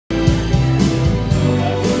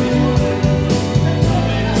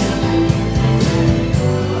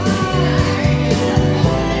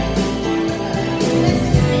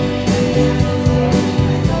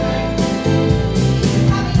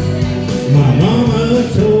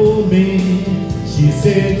me, she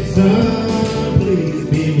said, son, please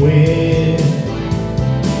beware.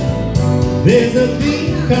 There's a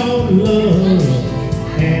thing called love,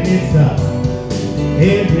 and it's up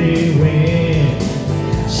everywhere.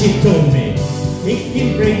 She told me it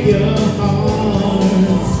can break your heart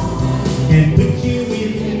and put you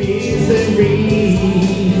in misery.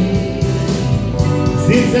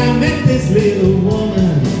 Since I met this little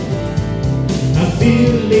woman, I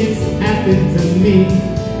feel it's happened to me,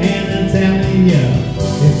 and I'm telling you,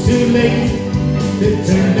 it's too late to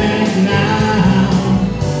turn back now.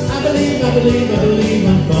 I believe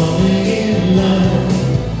I'm falling in love.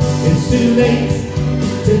 It's too late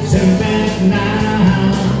to turn back now.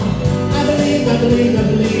 I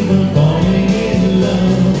believe I'm falling in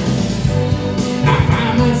love. I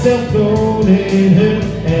find myself holding her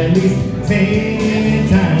at least 10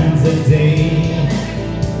 times a day.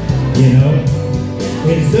 You know,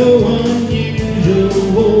 it's so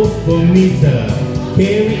unusual for me to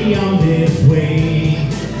carry on this way.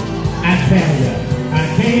 I tell ya, I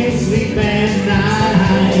can't sleep at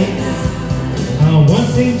night,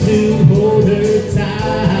 wanting to hold her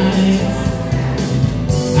tight.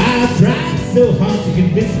 I've tried so hard to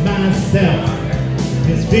convince myself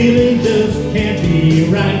this feeling just can't be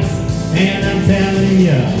right, and I'm telling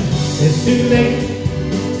you, it's too late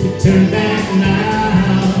to turn back now.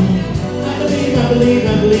 I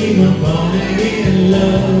believe I'm falling in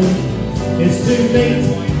love. It's too late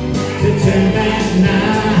to turn back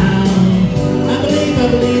now. I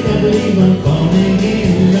believe I'm falling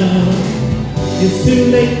in love. It's too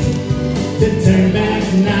late to turn back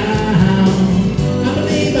now. I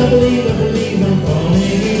believe I'm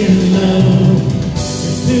falling in love.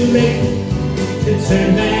 It's too late to turn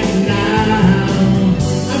back now.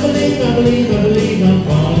 I believe I'm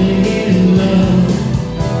falling in love.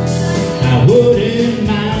 I wouldn't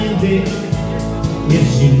mind it if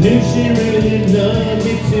she knew she really loved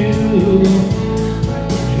me too.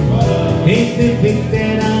 Hate to think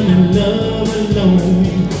that I'm in love alone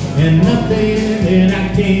and nothing that I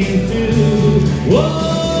can do.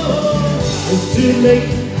 Whoa, it's too late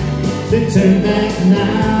to turn back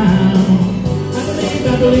now.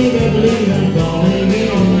 I believe I'm falling in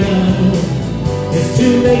love. It's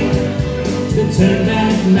too late to turn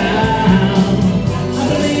back now. I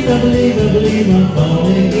believe I'm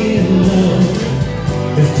falling in love.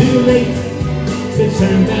 It's too late to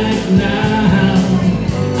turn back now.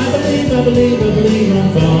 I believe I'm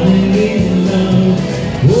falling in love.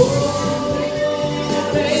 Whoa,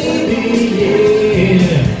 baby,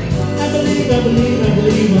 yeah. I believe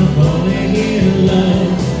I'm falling in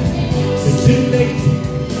love. It's too late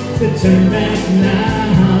to turn back now.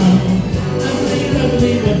 I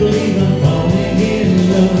believe I'm falling in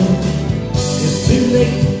love. It's too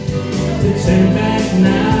late to turn back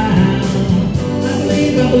now. I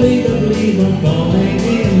believe I'm falling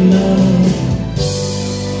in love.